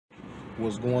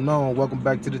What's going on? Welcome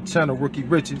back to the channel, Rookie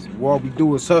Riches. Where all we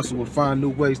do is hustle and find new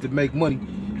ways to make money.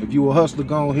 If you a hustler,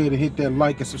 go ahead and hit that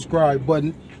like and subscribe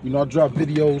button. You know, I drop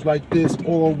videos like this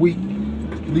all week,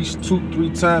 at least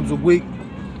 2-3 times a week.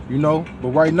 You know, but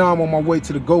right now I'm on my way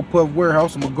to the Gopuff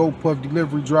warehouse. I'm a Gopuff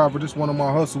delivery driver. This is one of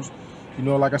my hustles. You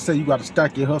know, like I said, you got to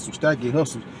stack your hustle,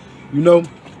 You know,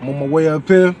 I'm on my way up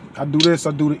here. I do this,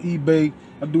 I do the eBay,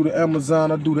 I do the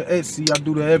Amazon, I do the Etsy, I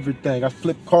do the everything. I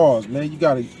flip cars, man. You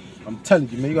gotta, I'm telling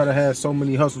you, man, you gotta have so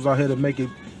many hustles out here to make the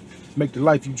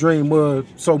life you dream of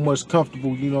so much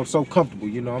comfortable, you know, so comfortable.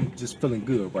 You know, I'm just feeling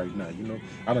good right now, you know.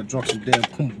 I done drunk some damn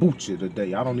kombucha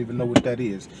today. I don't even know what that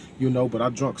is, you know, but I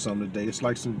drunk some today. It's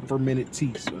like some fermented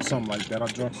tea or something like that. I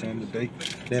drunk some today.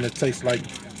 Then it tastes like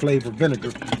flavored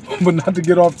vinegar. But not to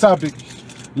get off topic,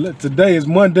 today is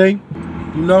Monday,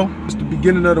 you know. It's the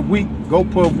beginning of the week,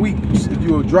 Gopuff week. If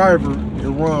you're a driver, it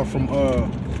run from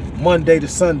Monday to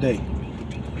Sunday.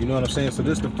 You know what I'm saying? So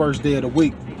this is the first day of the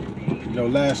week. You know,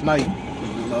 last night,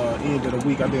 end of the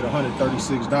week, I did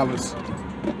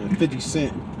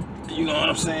 $136.50. You know what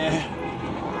I'm saying?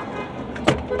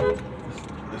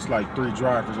 It's like 3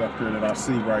 drivers up here that I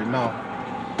see right now.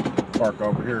 Park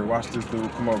over here. Watch this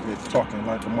dude come over here talking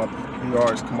like a mother. He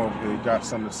always come over here. He got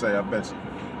something to say, I bet you.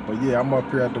 But yeah, I'm up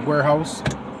here at the warehouse,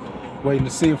 waiting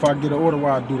to see if I get an order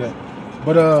while I do that.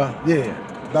 But yeah,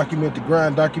 document the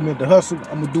grind, document the hustle.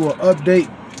 I'm gonna do an update.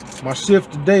 My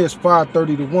shift today is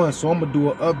 5:30 to 1, so I'm gonna do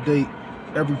an update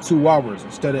every 2 hours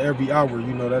instead of every hour.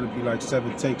 You know, that'll be like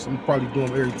 7 takes. I'm probably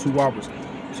doing them every 2 hours.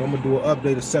 So I'm gonna do an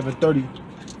update at 7:30.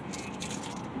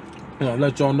 You know,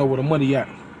 let y'all know where the money at.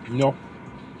 You know?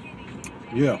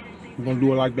 Yeah, we're gonna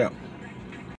do it like that.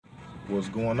 What's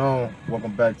going on?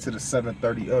 Welcome back to the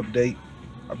 7:30 update.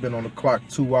 I've been on the clock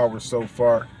 2 hours so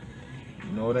far.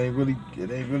 You know, it ain't really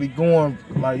going,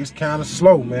 like, it's kind of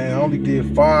slow, man. I only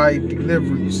did 5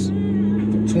 deliveries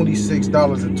for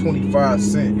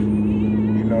 $26.25.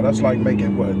 You know, that's like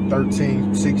making what,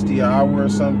 $13.60 an hour or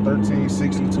something,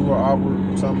 $13.62 an hour,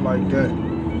 something like that.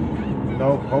 You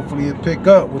know, hopefully it pick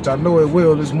up, which I know it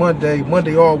will. This Monday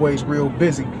always real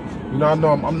busy. You know, I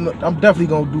know I'm definitely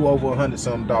gonna do over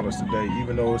 $100-something today,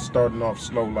 even though it's starting off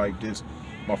slow like this.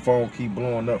 My phone keep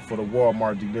blowing up for the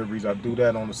Walmart deliveries. I do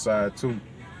that on the side too.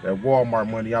 That Walmart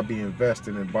money I be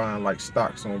investing in buying like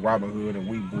stocks on Robinhood and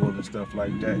Webull and stuff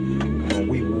like that. On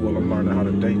Webull, I'm learning how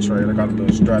to day trade. I got a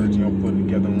little strategy I'm putting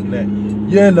together on that.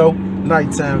 Yeah, no,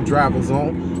 nighttime drivers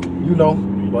on, you know.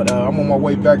 But I'm on my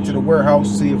way back to the warehouse,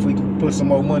 see if we can put some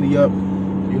more money up.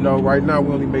 You know, right now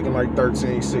we're only making like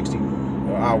 $13.60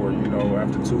 an hour. You know,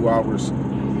 after 2 hours,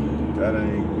 that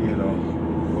ain't, you know.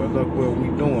 Well, look what we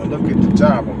doing. Look at the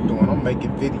job I'm doing. I'm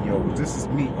making videos. This is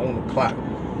me on the clock.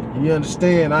 You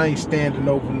understand? I ain't standing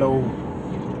over no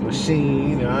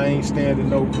machine. I ain't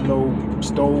standing over no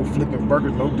stove flipping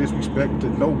burgers. No disrespect to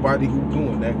nobody who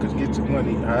doing that, because get your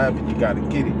money however you got to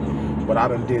get it. But I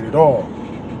done did it all.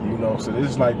 You know, so this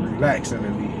is like relaxing to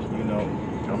me. You know,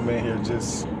 I'm in here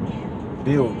just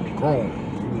building, growing.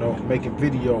 You know, making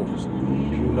videos,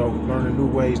 you know, learning new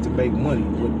ways to make money.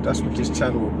 That's what this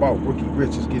channel is about. Rookie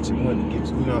Riches, get your money, you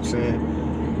know what I'm saying?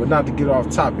 But not to get off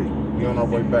topic, we on our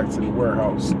way back to the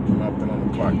warehouse. I've been on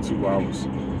the clock 2 hours,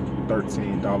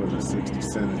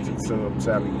 $13.60 is the sub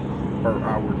tally per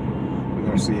hour. We're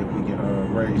gonna see if we can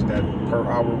raise that per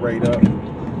hour rate up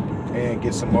and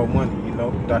get some more money, you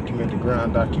know, document the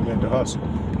grind, document the hustle.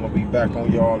 I'm gonna be back on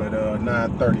y'all at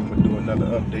 9:30. I'm gonna do another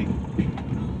update.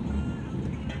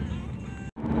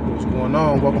 Going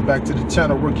on, welcome back to the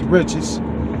channel, Rookie Riches.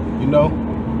 You know,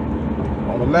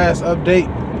 on the last update,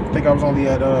 I think I was only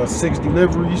at 6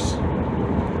 deliveries.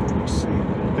 Let's see,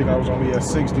 I think I was only at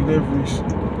 6 deliveries.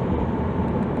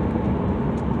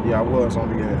 Yeah, I was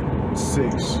only at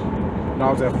 6. And I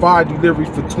was at 5 deliveries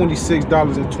for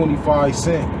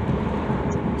 $26.25.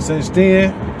 Since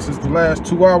then, since the last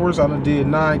 2 hours, I done did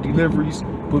 9 deliveries,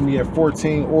 put me at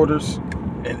 14 orders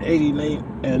and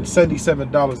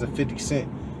 $77.50.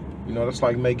 You know, that's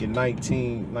like making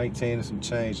 19 and some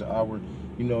change an hour.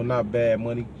 You know, not bad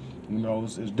money. You know,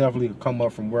 it's definitely a come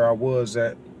up from where I was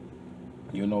at,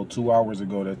 you know, 2 hours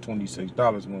ago. That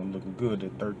 $26 wasn't looking good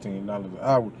at $13 an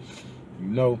hour. You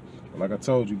know, like I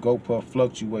told you, Gopuff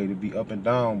fluctuate, it be up and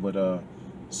down, but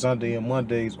Sunday and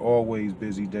Mondays always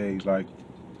busy days. Like,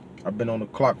 I've been on the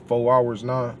clock 4 hours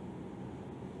now,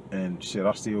 and shit,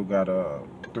 I still got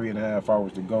 3.5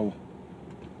 hours to go.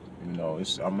 You know,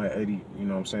 I'm at 80, you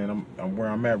know what I'm saying? I'm where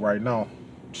I'm at right now.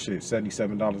 Shit,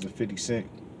 $77.50.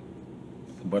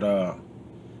 But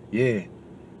yeah,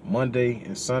 Monday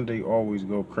and Sunday always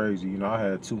go crazy. You know, I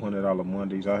had $200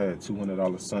 Mondays, I had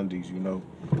 $200 Sundays, you know.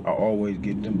 I always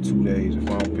get them 2 days if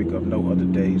I don't pick up no other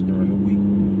days during the week,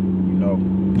 you know.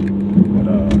 But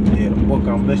yeah, the book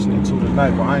I'm listening to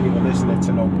tonight, but I ain't even listening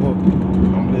to no book.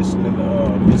 I'm listening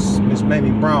to Miss Mamie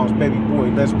Brown's baby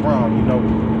boy, Les Brown, you know. I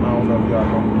don't know if y'all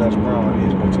know who Les Brown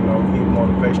is, but you know, he's a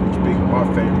motivational speaker, my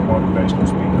favorite motivational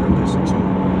speaker to listen to.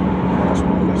 That's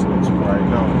what I'm listening to right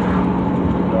now.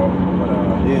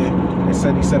 But yeah, it's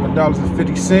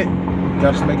 $77.50.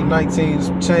 Got us making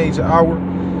 19 change an hour.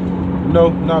 You know,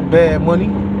 not bad money.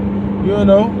 You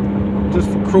know, just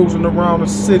for cruising around the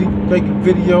city, making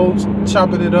videos,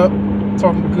 chopping it up,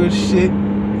 talking good shit.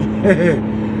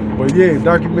 But yeah,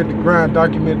 document the grind,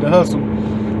 document the hustle.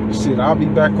 Shit, I'll be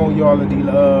back on y'all at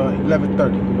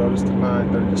 11:30. You know, this is the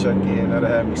 9:30 check in. That'll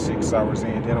have me 6 hours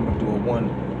in. Then I'm gonna do a 1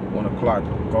 o'clock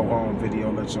go home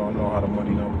video, let y'all know how the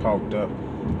money done popped up.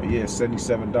 But yeah,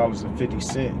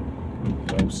 $77.50.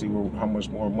 So see how much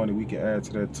more money we can add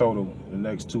to that total in the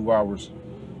next 2 hours.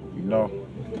 You know.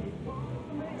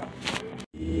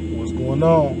 What's going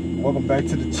on? Welcome back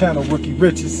to the channel, Rookie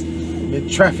Riches. I'm in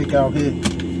traffic out here.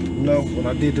 You know, when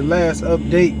I did the last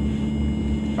update,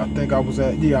 I think I was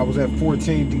at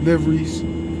 14 deliveries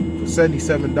for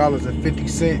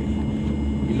 $77.50.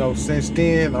 You know, since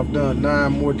then I've done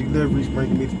 9 more deliveries,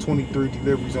 bringing me to 23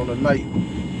 deliveries on the night,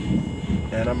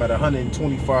 and I'm at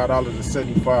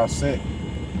 $125.75.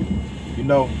 You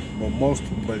know,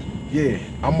 but yeah,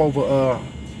 I'm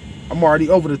already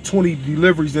over the 20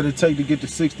 deliveries that it take to get the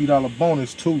 $60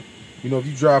 bonus too. You know, if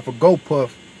you drive for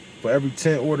Gopuff, for every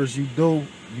 10 orders you do,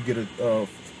 you get a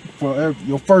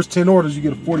your first 10 orders you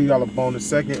get a $40 bonus.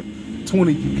 Second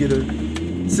 20 you get a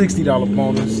 $60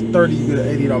 bonus. 30 you get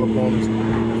an $80 bonus.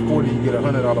 40 you get a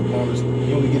 $100 bonus.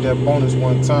 You only get that bonus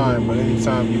one time, but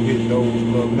anytime you hit those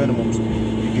little minimums,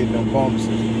 you get them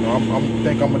bonuses. You know, I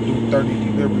think I'm gonna do 30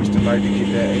 deliveries tonight to get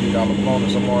that $80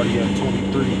 bonus. I'm already at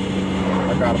 23.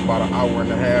 I got about an hour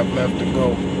and a half left to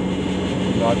go.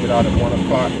 You know, I get out at 1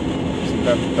 o'clock. It's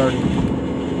 11:30.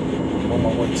 I'm on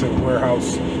my way to the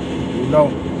warehouse. You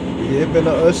know,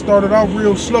 yeah, it started out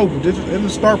real slow, but it'll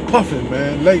start puffing,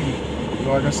 man, lately. You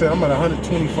know, like I said, I'm at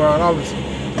 $125.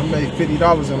 I made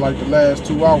 $50 in like the last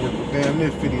 2 hours, but damn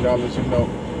near $50, you know.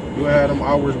 You had them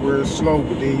hours where it's slow,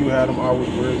 but then you had them hours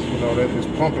where it's, you know, that it's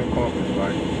pumping.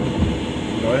 Like,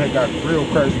 you know, it had got real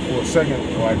crazy for a second,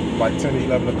 like 10 to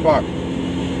 11 o'clock.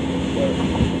 But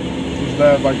these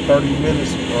last like 30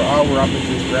 minutes or hour, I've been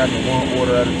just grabbing one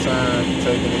order at a time,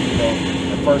 taking it, you know.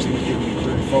 At first he was giving me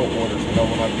 3-4 orders, you know,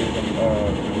 when I did them the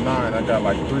 9, I got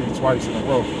like 3 twice in a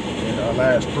row. And the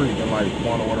last 3 been like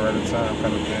 1 order at a time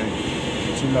kind of thing.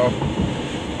 But you know,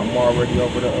 I'm already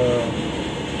over the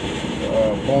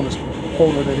bonus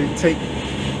quota that it take,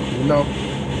 you know.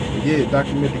 But yeah,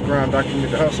 document the grind,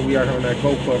 document the hustle. We out here on that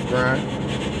Gopuff grind,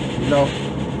 you know.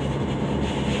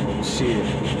 Shit.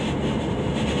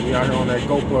 We out here on that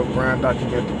Gopuff grind,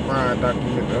 document the grind,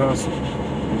 document the hustle.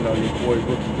 You know, your boy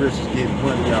Rookie Rich is getting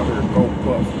money out here at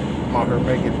Gopuff. I'm out here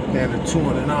making down to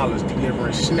 $200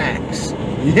 delivering snacks.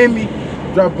 You hear me?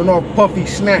 Dropping off puffy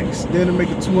snacks, then to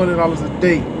making $200 a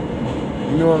day.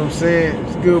 You know what I'm saying?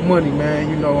 It's good money, man.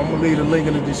 You know, I'm gonna leave a link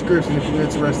in the description if you're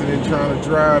interested in trying to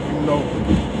drive. You know,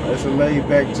 it's a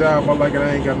laid-back job. I like it.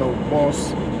 I ain't got no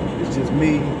boss. It's just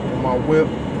me and my whip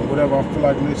and whatever I feel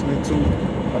like listening to.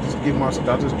 I just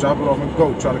drop it off and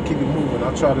go. Try to keep it moving.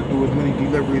 I try to do as many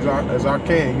deliveries as I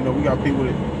can. You know, we got people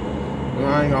that, you know,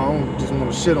 I don't just want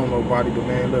to shit on nobody, but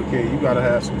man, look here, you gotta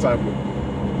have some type of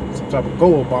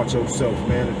goal about yourself,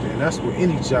 man. And that's with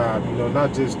any job, you know,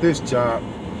 not just this job.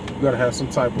 You gotta have some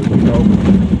type of, you know,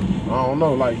 I don't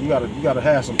know, like you gotta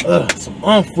have some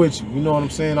with you. You know what I'm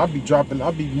saying? I be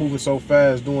moving so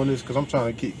fast doing this because I'm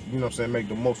trying to keep, you know what I'm saying, make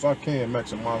the most I can,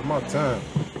 maximize my time.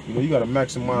 You know, you gotta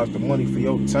maximize the money for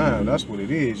your time. That's what it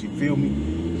is. You feel me?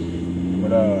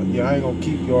 But yeah, I ain't gonna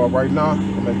keep y'all right now.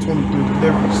 I'm at 23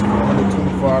 deliveries for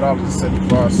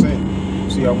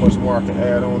 $125.75. See how much more I can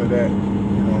add on to that.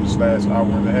 You know, this last hour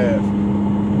and a half.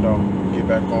 You know, get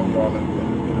back on y'all in a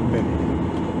minute.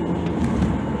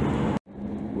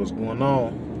 What's going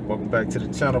on? Welcome back to the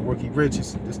channel, Rookie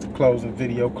Riches. This is the closing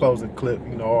video, closing clip.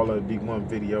 You know, all of it be one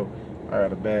video. I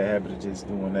got a bad habit of just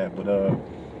doing that. But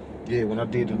yeah, when I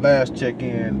did the last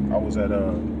check-in, I was at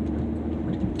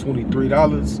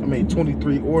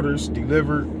 $23 orders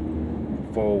delivered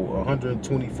for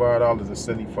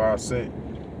 $125.75.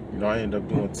 You know, I ended up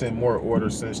doing 10 more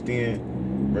orders since then,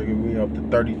 bringing me up to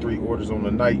 33 orders on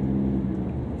the night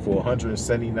for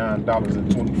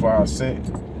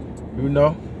 $179.25. You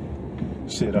know,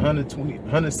 shit,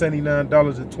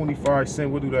 $179.25.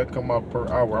 What do that come out per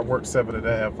hour? I work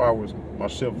 7.5 hours. My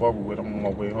shift over with. I'm on my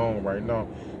way home right now.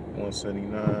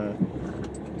 179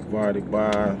 divided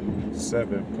by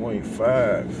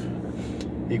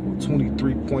 7.5 equal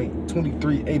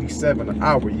 23.2387 an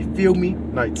hour. You feel me?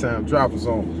 Nighttime drivers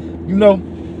on. You know,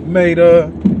 made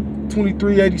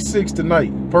 23.86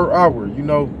 tonight per hour. You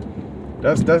know,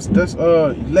 that's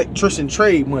electrician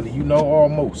trade money. You know,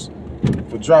 almost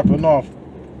for dropping off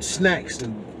snacks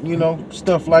and you know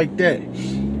stuff like that.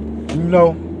 You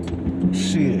know,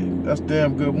 shit, that's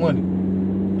damn good money.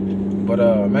 But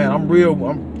man, I'm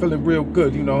feeling real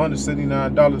good. You know,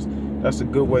 $179. That's a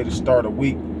good way to start a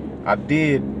week. I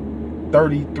did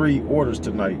 33 orders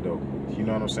tonight though. You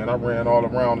know what I'm saying? I ran all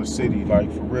around the city,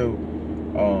 like for real.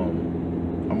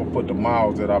 I'm gonna put the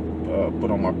miles that I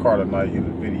put on my car tonight in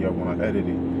the video when I edit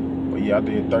it. But yeah, I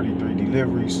did 33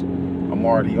 deliveries. I'm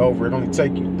already over. It only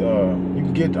take you. You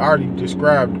can get. I already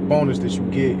described the bonus that you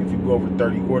get if you go over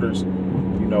 30 orders.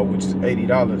 You know, which is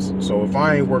 $80. So if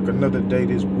I ain't work another day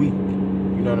this week,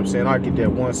 you know what I'm saying, I get that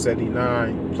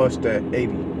 $179 plus that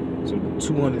 $80, so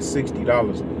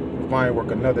 $260. If I ain't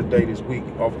work another day this week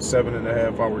off a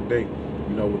 7.5 hour day,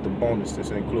 you know, with the bonus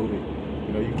that's included,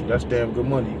 you know, that's damn good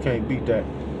money. You can't beat that.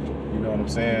 You know what I'm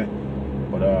saying?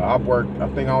 But I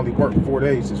think I only worked 4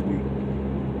 days this week.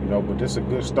 You know, but this is a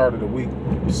good start of the week.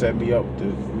 Set me up to,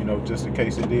 you know, just in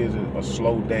case it is a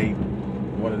slow day,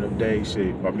 one of them days,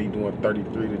 shit, by me doing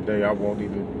 33 today, I won't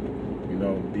even, you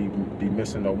know, be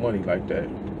missing no money like that,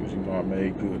 because you know I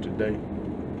made good today.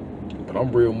 But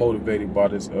I'm real motivated by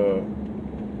this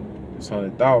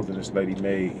 100,000 this lady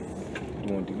made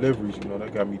doing deliveries. You know,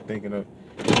 that got me thinking of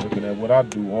looking at what I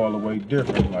do all the way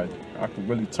different. Like I could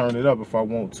really turn it up if I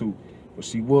want to. But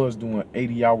she was doing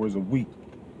 80 hours a week.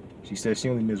 She said she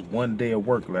only missed 1 day of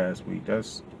work last week.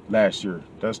 That's last year.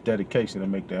 That's dedication to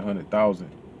make that 100,000.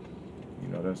 You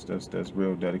know, that's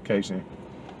real dedication.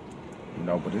 You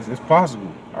know, but it's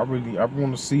possible. I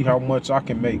want to see how much I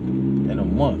can make in a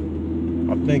month.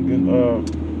 I'm thinking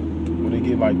when it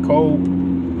get like cold,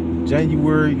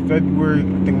 January, February,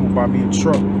 I think I'm gonna buy me a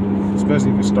truck.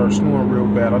 Especially if it starts snowing real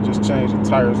bad. I'll just change the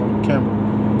tires on the camera.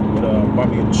 But buy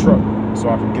me a truck so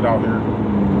I can get out here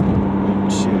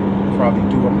and shit. Probably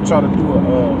do. I'm gonna try to do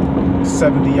a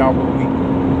 70-hour week.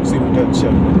 See what that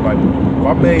check looks like. If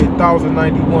I made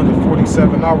 1,091 in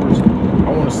 47 hours,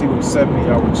 I want to see what a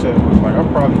 70-hour check looks like. I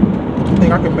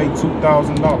think I can make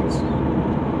 $2,000.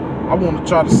 I want to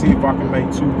try to see if I can make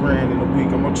 $2 grand in a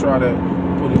week. I'm gonna try that,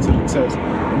 put it to the test.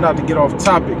 And not to get off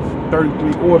topic,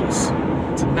 33 orders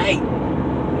tonight,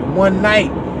 in one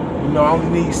night. You know, I only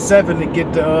need 7 to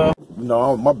get the. You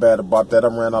know, my bad about that. I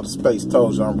ran out of space.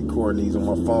 Told you I'm recording these on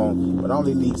my phone, but I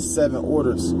only need 7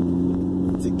 orders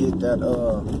to get that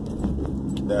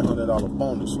 $100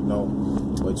 bonus, you know.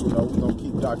 But you know, we're gonna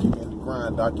keep documenting the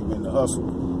grind, documenting the hustle.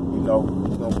 You know,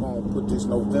 we're gonna go and put this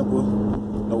November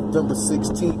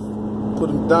 16th, put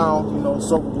them down, you know,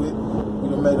 it's over with. We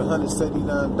done made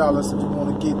 $179. If you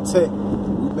wanna get tech,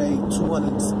 we made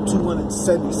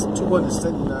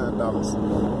 $279. You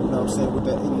know what I'm saying, with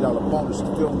that $80 bonus,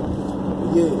 you feel me?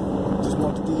 But yeah, just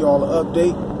wanted to give y'all an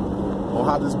update on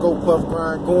how this Gopuff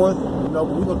grind going. You know,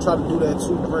 but we're gonna try to do that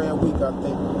 $2 grand week, I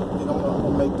think. I'm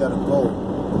gonna make that a goal.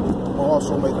 I'm gonna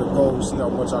also make it a goal to see how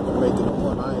much I can make in a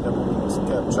month. I ain't never really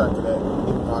kept track of that.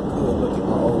 Even though I could look at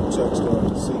my old checks there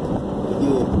to see. But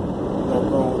yeah, you know,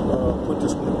 we're gonna put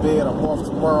this one to bed. I'm off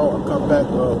tomorrow. I'll come back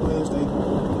Wednesday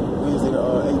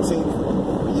the 18th.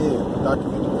 But yeah,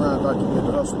 document the grind, document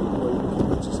the hustle. Boy, you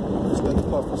bitches stay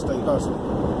puffing, stay hustling.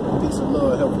 Peace and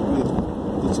love, help you with.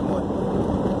 Get your money.